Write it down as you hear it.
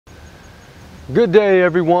Good day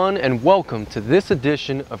everyone, and welcome to this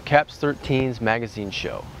edition of CAPS 13's magazine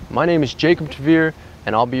show. My name is Jacob Trevere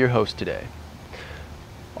and I'll be your host today.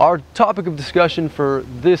 Our topic of discussion for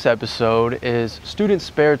this episode is student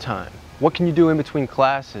spare time. What can you do in between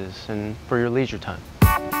classes and for your leisure time?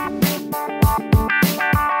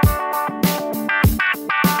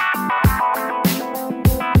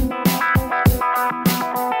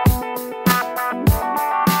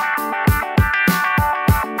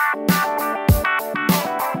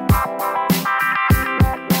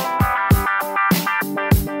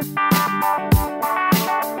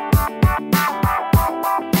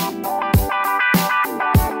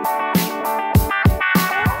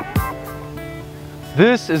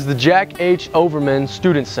 This is the Jack H. Overman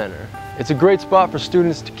Student Center. It's a great spot for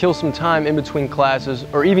students to kill some time in between classes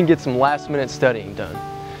or even get some last-minute studying done.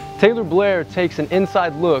 Taylor Blair takes an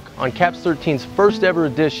inside look on CAPS 13's first ever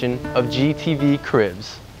edition of GTV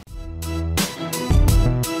Cribs.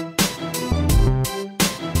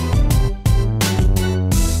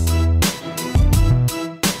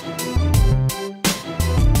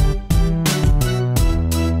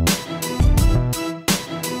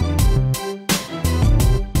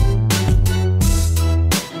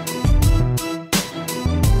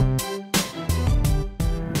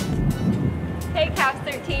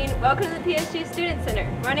 Welcome to the PSG Student Center.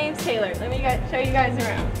 My name's Taylor. Let me show you guys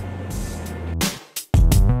around.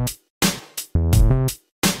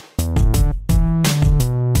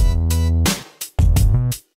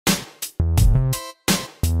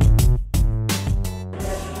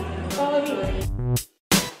 Follow me.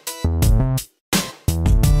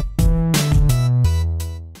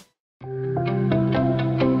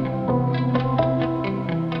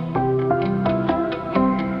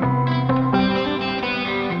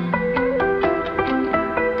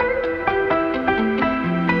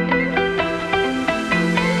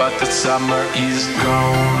 But the summer is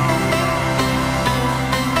gone.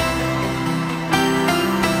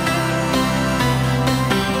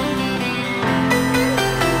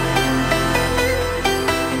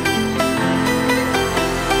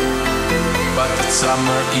 But the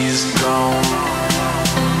summer is gone.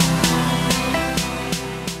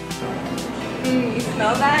 You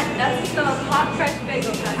smell that? That's the smell of hot, fresh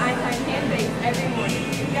bagels that Einstein hand bakes every morning.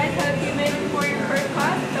 If you guys have a few minutes before your first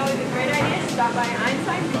class, it's always a great idea to stop by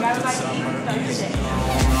Einstein to grab a bite to eat and start your day.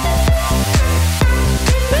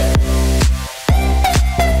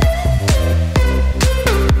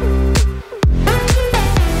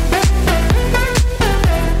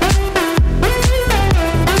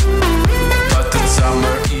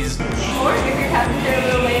 Or if you're passing through a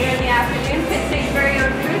little later in the afternoon, Pitt State's very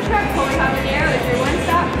own food truck, Holy Habanero, is your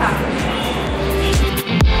one-stop taco shop.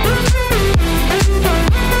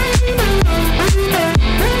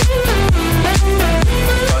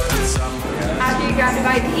 After you grab a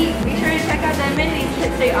bite to eat, be sure to check out the amenities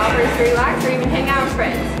Pitt State offers to relax or even hang out with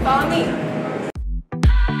friends. Follow me.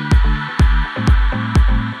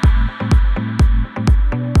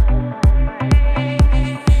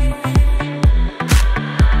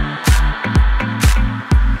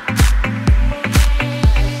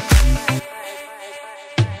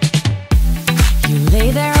 You lay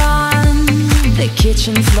there on the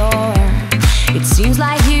kitchen floor. It seems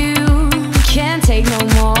like you can't take no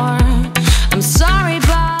more. I'm sorry,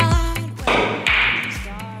 but...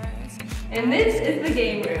 And this is the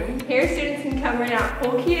game room. Here students can come rent out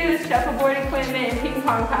pool cues, shuffleboard equipment, and ping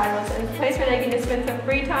pong paddles. And it's a place where they can just spend some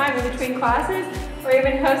free time in between classes or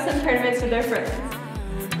even host some tournaments with their friends.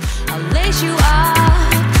 I'll lace you up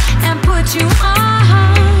and put you on.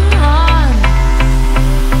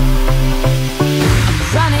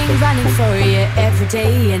 I'm running for you every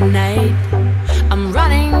day and night. I'm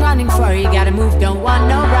running for you, gotta move, don't want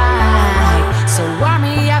no ride. So warm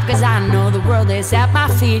me up, cause I know the world is at my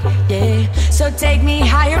feet, yeah. So take me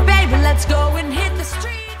higher, baby, let's go and hit the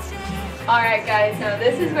streets, yeah. Alright guys, now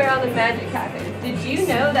this is where all the magic happens. Did you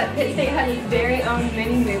know that Pitt State has its very own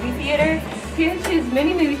mini movie theater? PSU's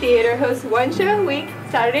mini movie theater hosts one show a week,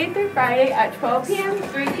 Saturday through Friday at 12 p.m.,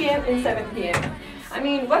 3 p.m., and 7 p.m. I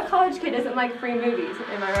mean, what college kid doesn't like free movies,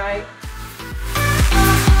 am I right?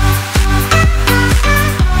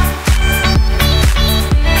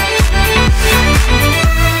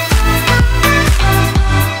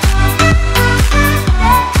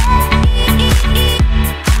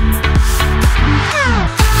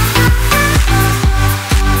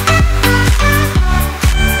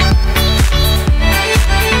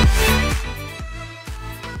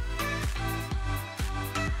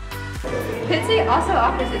 Pitt State also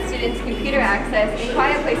offers its students computer access and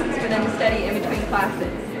quiet places for them to study in between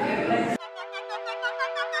classes.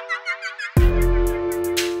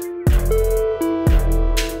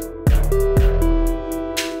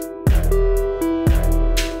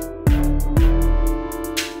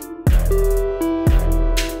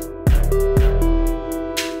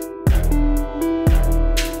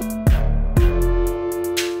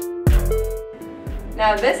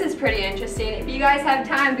 Now this is pretty interesting. If you guys have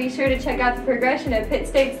time, be sure to check out the progression of Pitt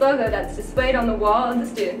State's logo that's displayed on the wall of the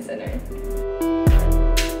Student Center.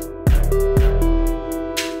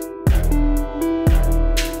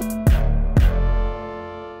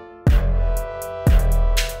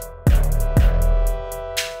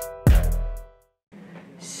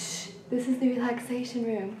 This is the relaxation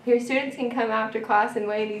room. Here students can come after class and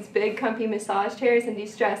lay in these big comfy massage chairs and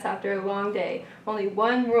de-stress after a long day. Only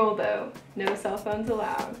one rule though, no cell phones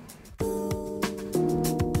allowed.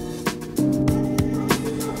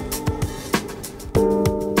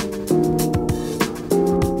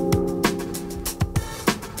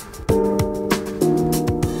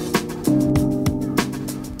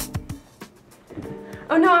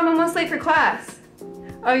 Oh no, I'm almost late for class.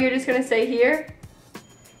 Oh, you're just gonna stay here?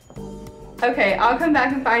 Okay, I'll come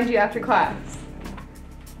back and find you after class.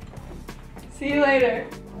 See you later.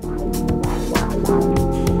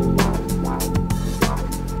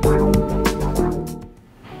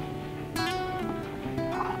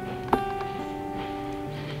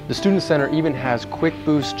 The Student Center even has quick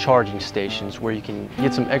boost charging stations where you can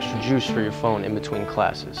get some extra juice for your phone in between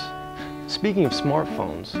classes. Speaking of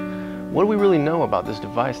smartphones, what do we really know about this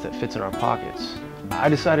device that fits in our pockets? I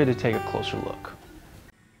decided to take a closer look.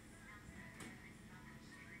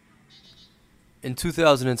 In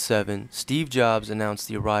 2007, Steve Jobs announced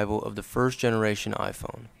the arrival of the first generation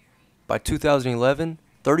iPhone. By 2011,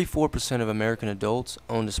 34% of American adults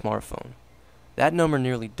owned a smartphone. That number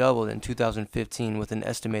nearly doubled in 2015 with an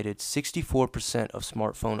estimated 64% of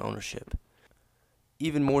smartphone ownership.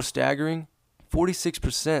 Even more staggering,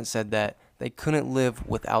 46% said that they couldn't live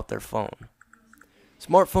without their phone.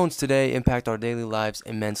 Smartphones today impact our daily lives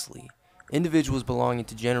immensely. Individuals belonging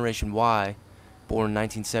to Generation Y, born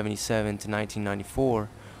 1977 to 1994,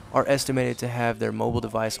 are estimated to have their mobile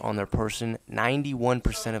device on their person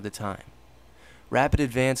 91% of the time. Rapid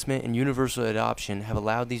advancement and universal adoption have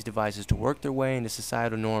allowed these devices to work their way into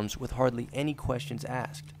societal norms with hardly any questions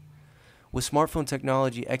asked. With smartphone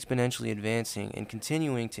technology exponentially advancing and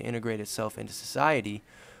continuing to integrate itself into society,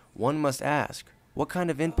 one must ask, what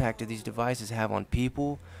kind of impact do these devices have on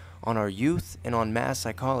people, on our youth, and on mass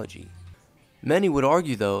psychology? Many would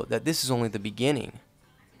argue, though, that this is only the beginning.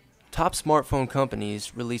 Top smartphone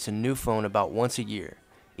companies release a new phone about once a year.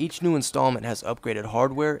 Each new installment has upgraded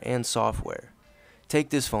hardware and software.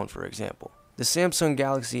 Take this phone for example. The Samsung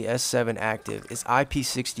Galaxy S7 Active is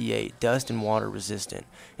IP68 dust and water resistant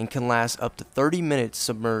and can last up to 30 minutes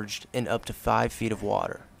submerged in up to 5 feet of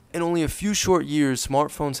water. In only a few short years,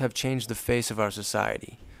 smartphones have changed the face of our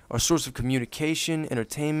society. Our source of communication,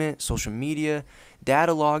 entertainment, social media,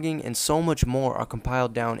 data logging, and so much more are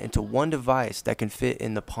compiled down into one device that can fit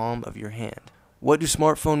in the palm of your hand. What do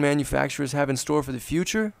smartphone manufacturers have in store for the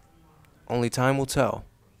future? Only time will tell.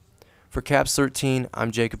 For CAPS 13,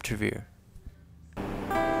 I'm Jacob Trevere.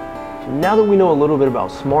 Now that we know a little bit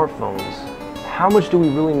about smartphones, how much do we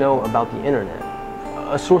really know about the internet?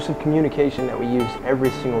 A source of communication that we use every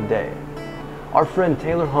single day. Our friend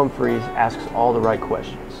Taylor Humphreys asks all the right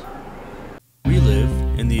questions. We live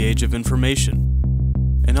in the age of information.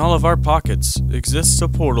 In all of our pockets exists a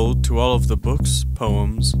portal to all of the books,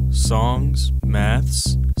 poems, songs,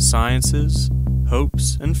 maths, sciences,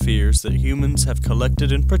 hopes, and fears that humans have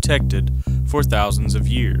collected and protected for thousands of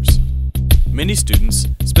years. Many students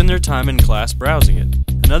spend their time in class browsing it,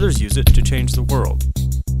 and others use it to change the world.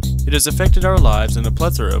 It has affected our lives in a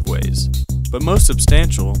plethora of ways, but most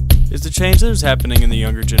substantial is the change that is happening in the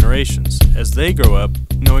younger generations as they grow up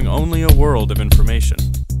knowing only a world of information.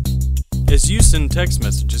 As you send text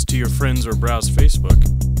messages to your friends or browse Facebook,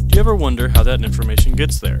 do you ever wonder how that information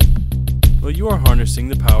gets there? Well, you are harnessing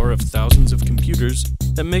the power of thousands of computers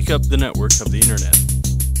that make up the network of the internet.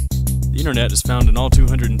 The internet is found in all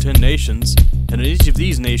 210 nations, and in each of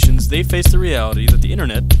these nations they face the reality that the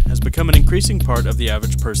internet has become an increasing part of the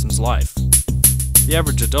average person's life. The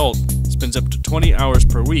average adult spends up to 20 hours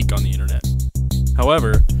per week on the internet.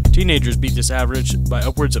 However, teenagers beat this average by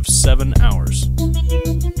upwards of 7 hours.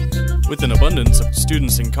 With an abundance of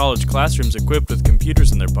students in college classrooms equipped with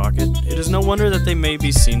computers in their pocket, it is no wonder that they may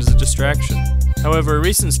be seen as a distraction. However, a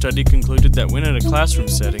recent study concluded that when in a classroom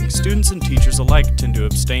setting, students and teachers alike tend to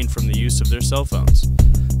abstain from the use of their cell phones.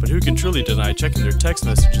 But who can truly deny checking their text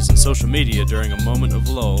messages and social media during a moment of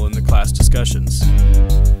lull in the class discussions?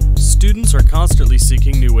 Students are constantly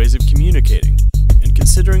seeking new ways of communicating, and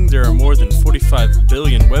Considering there are more than 45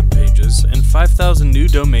 billion web pages and 5,000 new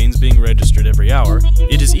domains being registered every hour,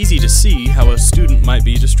 it is easy to see how a student might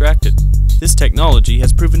be distracted. This technology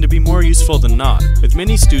has proven to be more useful than not, with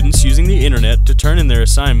many students using the internet to turn in their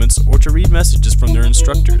assignments or to read messages from their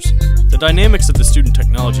instructors. The dynamics of the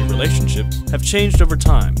student-technology relationship have changed over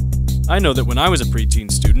time. I know that when I was a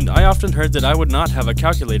preteen student, I often heard that I would not have a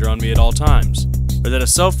calculator on me at all times, or that a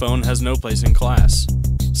cell phone has no place in class.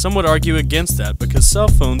 Some would argue against that because cell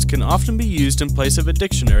phones can often be used in place of a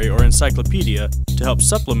dictionary or encyclopedia to help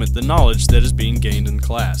supplement the knowledge that is being gained in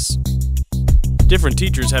class. Different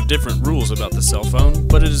teachers have different rules about the cell phone,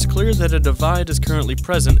 but it is clear that a divide is currently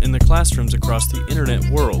present in the classrooms across the internet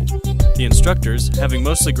world. The instructors, having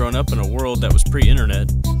mostly grown up in a world that was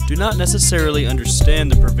pre-internet, do not necessarily understand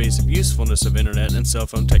the pervasive usefulness of internet and cell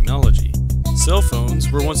phone technology. Cell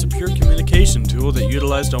phones were once a pure communication tool that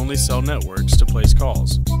utilized only cell networks to place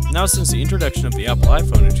calls. Now, since the introduction of the Apple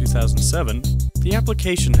iPhone in 2007, the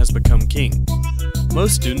application has become king.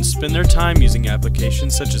 Most students spend their time using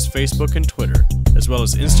applications such as Facebook and Twitter, as well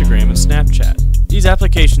as Instagram and Snapchat. These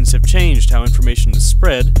applications have changed how information is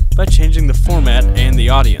spread by changing the format and the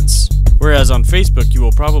audience. Whereas on Facebook you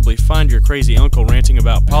will probably find your crazy uncle ranting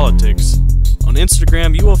about politics, on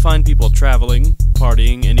Instagram you will find people traveling,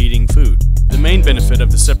 partying, and eating food. The main benefit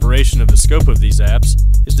of the separation of the scope of these apps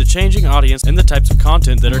is the changing audience and the types of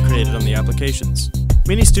content that are created on the applications.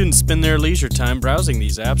 Many students spend their leisure time browsing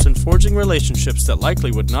these apps and forging relationships that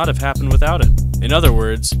likely would not have happened without it. In other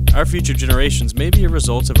words, our future generations may be a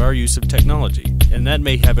result of our use of technology, and that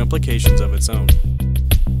may have implications of its own.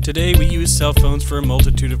 Today we use cell phones for a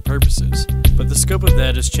multitude of purposes, but the scope of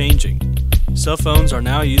that is changing. Cell phones are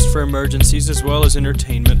now used for emergencies as well as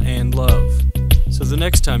entertainment and love. So the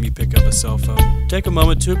next time you pick up a cell phone, take a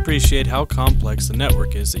moment to appreciate how complex the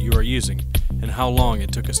network is that you are using, and how long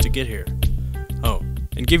it took us to get here. Oh,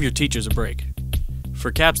 and give your teachers a break.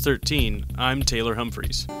 For CAPS 13, I'm Taylor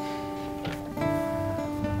Humphreys.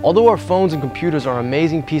 Although our phones and computers are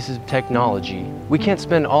amazing pieces of technology, we can't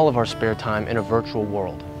spend all of our spare time in a virtual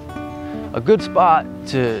world. A good spot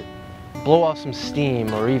to blow off some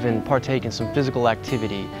steam or even partake in some physical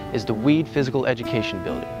activity is the Weed Physical Education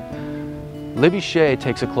Building. Libby Shea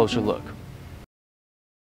takes a closer look.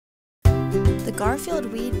 The Garfield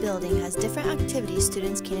Weed Building has different activities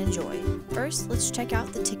students can enjoy. First, let's check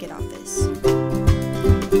out the ticket office.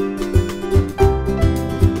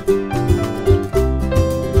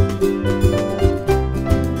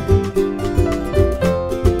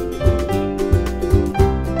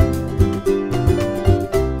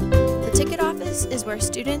 Is where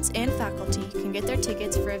students and faculty can get their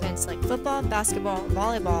tickets for events like football, basketball,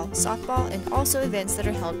 volleyball, softball, and also events that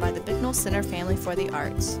are held by the Bicknell Center Family for the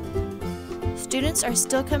Arts. Students are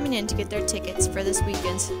still coming in to get their tickets for this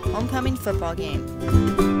weekend's homecoming football game.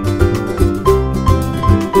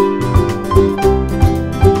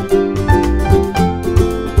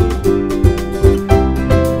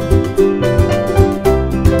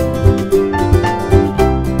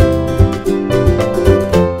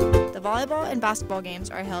 Basketball games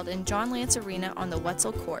are held in John Lance Arena on the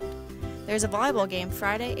Wetzel Court. There's a volleyball game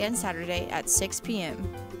Friday and Saturday at 6 p.m.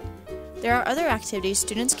 There are other activities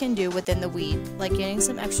students can do within the Weed, like getting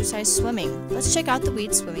some exercise swimming. Let's check out the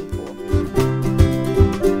Weed swimming pool.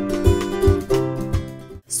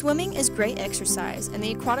 Swimming is great exercise, and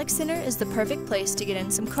the Aquatic Center is the perfect place to get in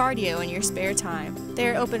some cardio in your spare time. They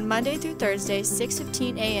are open Monday through Thursday,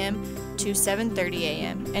 6:15 a.m. to 7:30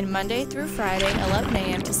 a.m., and Monday through Friday, 11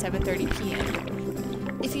 a.m. to 7:30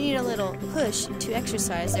 p.m. If you need a little push to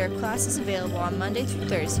exercise, there are classes available on Monday through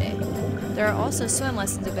Thursday. There are also swim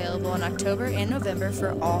lessons available in October and November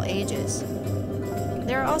for all ages.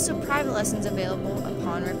 There are also private lessons available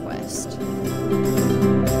upon request.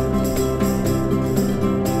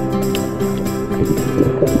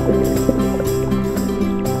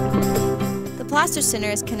 The Plaster Center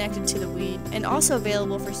is connected to the Weed and also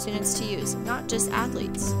available for students to use, not just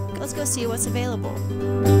athletes. Let's go see what's available.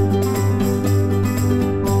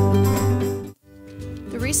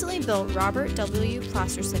 The recently built Robert W.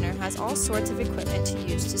 Plaster Center has all sorts of equipment to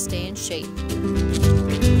use to stay in shape.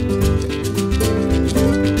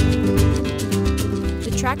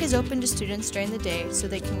 The track is open to students during the day so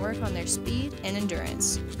they can work on their speed and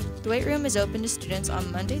endurance. The weight room is open to students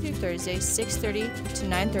on Monday through Thursday, 6:30 to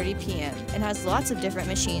 9:30 p.m. and has lots of different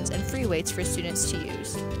machines and free weights for students to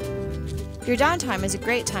use. Your downtime is a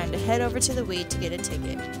great time to head over to the Weed to get a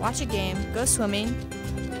ticket, watch a game, go swimming,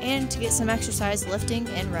 and to get some exercise lifting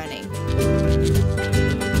and running.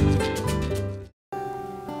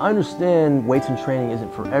 I understand weights and training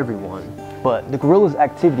isn't for everyone, But the Gorillas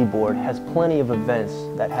Activity Board has plenty of events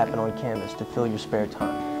that happen on campus to fill your spare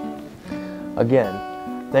time.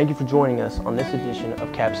 Again, thank you for joining us on this edition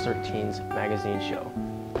of Caps 13's Magazine Show.